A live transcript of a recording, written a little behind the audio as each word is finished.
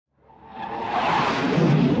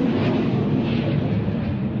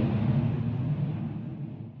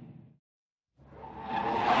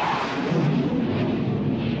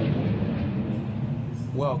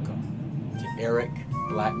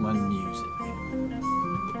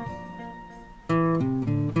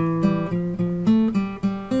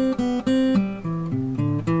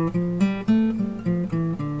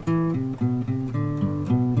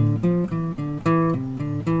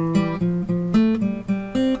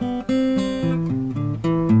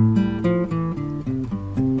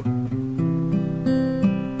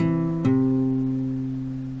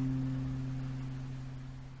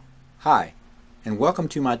welcome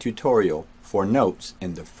to my tutorial for notes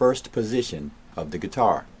in the first position of the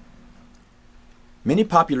guitar. Many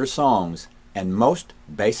popular songs and most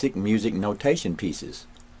basic music notation pieces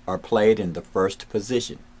are played in the first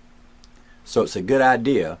position, so it's a good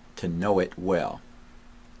idea to know it well.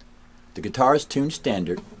 The guitar is tuned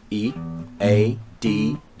standard E, A,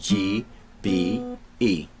 D, G, B,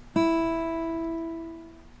 E.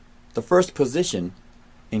 The first position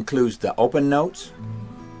includes the open notes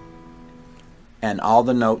and all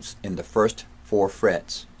the notes in the first 4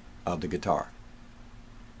 frets of the guitar.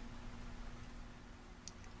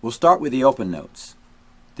 We'll start with the open notes.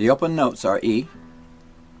 The open notes are E,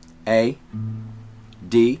 A,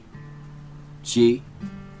 D, G,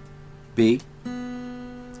 B,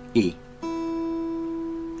 E.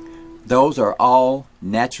 Those are all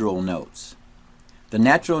natural notes. The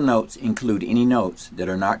natural notes include any notes that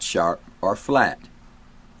are not sharp or flat.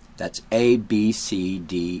 That's A, B, C,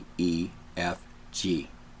 D, E, F, G.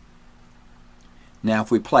 Now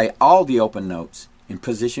if we play all the open notes in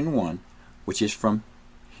position 1, which is from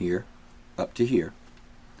here up to here,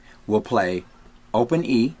 we'll play open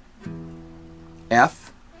E,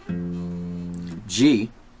 F,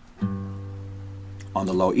 G on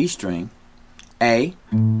the low E string, A,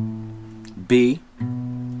 B,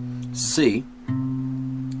 C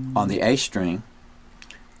on the A string,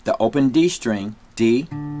 the open D string, D,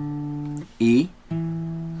 E,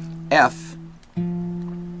 F,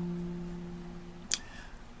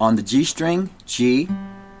 on the G string, G,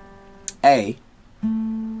 A,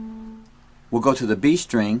 we'll go to the B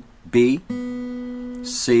string, B,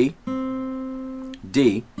 C,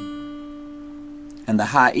 D, and the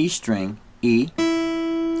high E string, E,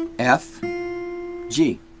 F,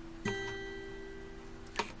 G.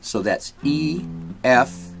 So that's E,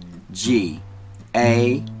 F, G,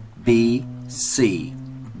 A, B, C,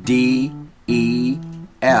 D, E,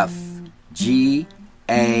 F, G,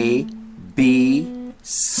 A, B,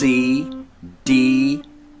 C, D,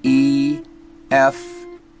 E, F,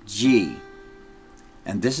 G.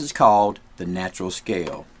 And this is called the natural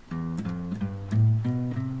scale.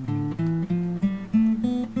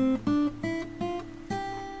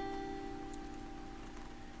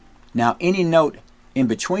 Now any note in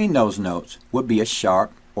between those notes would be a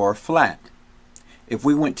sharp or a flat. If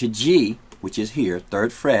we went to G, which is here,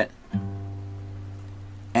 3rd fret,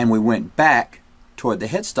 and we went back toward the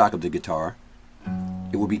headstock of the guitar,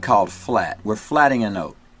 it would be called flat. We're flatting a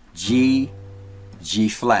note. G, G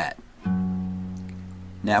flat.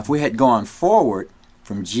 Now if we had gone forward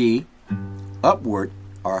from G upward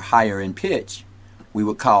or higher in pitch, we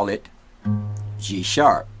would call it G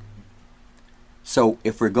sharp. So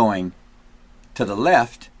if we're going to the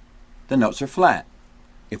left, the notes are flat.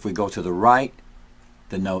 If we go to the right,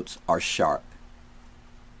 the notes are sharp.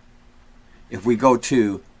 If we go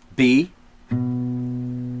to B,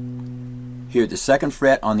 here at the 2nd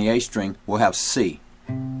fret on the A string, we'll have C.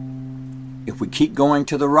 If we keep going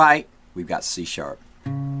to the right, we've got C sharp.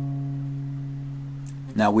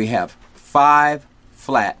 Now we have 5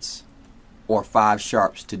 flats or 5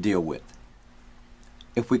 sharps to deal with.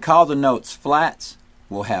 If we call the notes flats,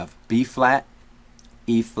 we'll have B flat,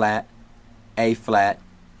 E flat, A flat,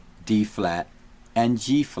 D flat, and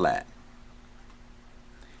G flat.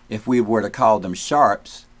 If we were to call them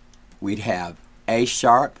sharps, we'd have A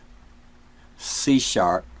sharp, C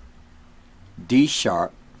sharp, D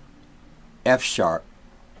sharp, F sharp,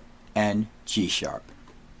 and G sharp.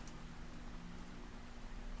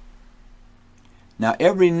 Now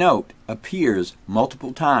every note appears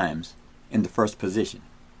multiple times in the first position.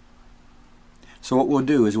 So what we'll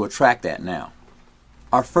do is we'll track that now.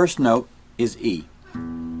 Our first note is E.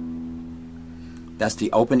 That's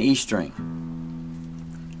the open E string.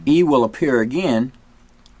 E will appear again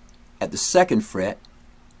at the 2nd fret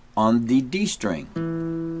on the D string.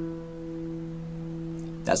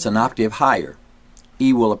 That's an octave higher.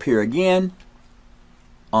 E will appear again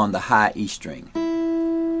on the high E string.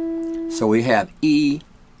 So we have E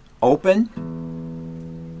open,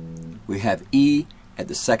 we have E at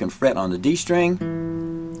the 2nd fret on the D string,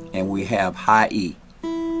 and we have high E.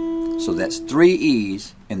 So that's 3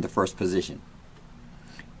 E's in the first position.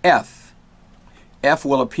 F. F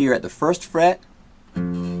will appear at the 1st fret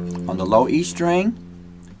on the low E string,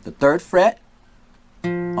 the 3rd fret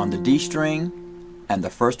on the D string, and the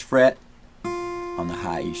 1st fret on the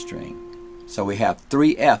high E string. So we have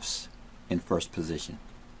 3 F's in first position.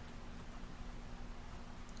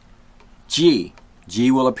 G. G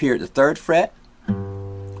will appear at the 3rd fret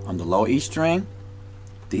on the low E string,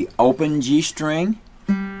 the open G string,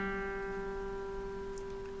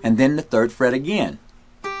 and then the 3rd fret again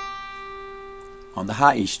on the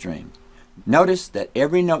high E string. Notice that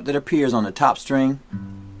every note that appears on the top string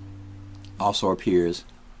also appears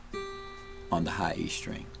on the high E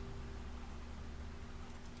string.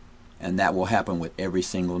 And that will happen with every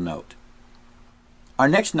single note. Our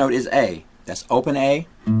next note is A. That's open A.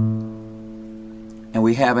 And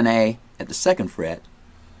we have an A at the 2nd fret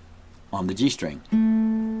on the G string.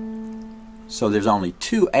 So there's only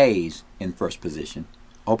 2 A's in first position.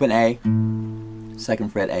 Open A,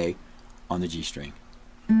 2nd fret A on the G string.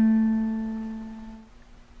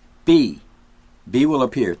 B. B will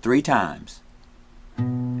appear 3 times.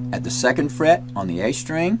 At the 2nd fret on the A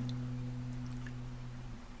string,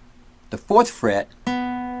 the 4th fret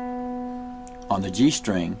on the G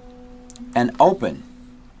string, and open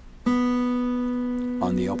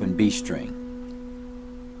on the open B string.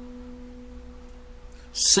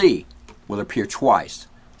 C will appear twice.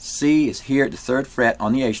 C is here at the 3rd fret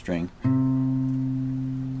on the A string,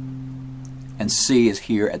 and C is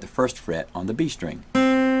here at the 1st fret on the B string.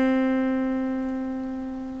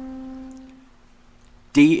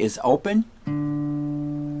 D is open,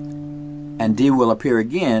 and D will appear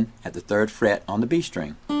again at the 3rd fret on the B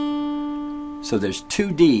string. So there's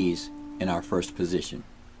 2 D's in our first position.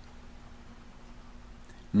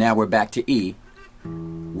 Now we're back to E,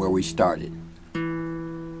 where we started.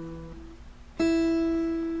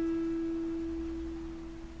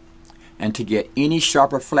 And to get any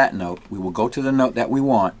sharper flat note, we will go to the note that we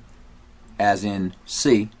want, as in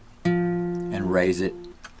C, and raise it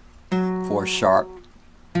for a sharp,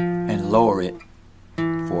 and lower it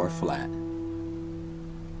for a flat.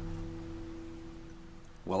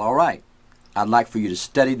 Well, alright. I'd like for you to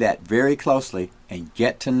study that very closely and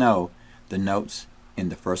get to know the notes in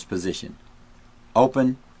the first position.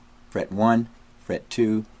 Open, fret 1, fret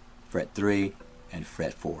 2, fret 3, and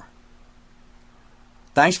fret 4.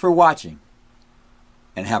 Thanks for watching,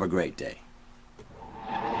 and have a great day.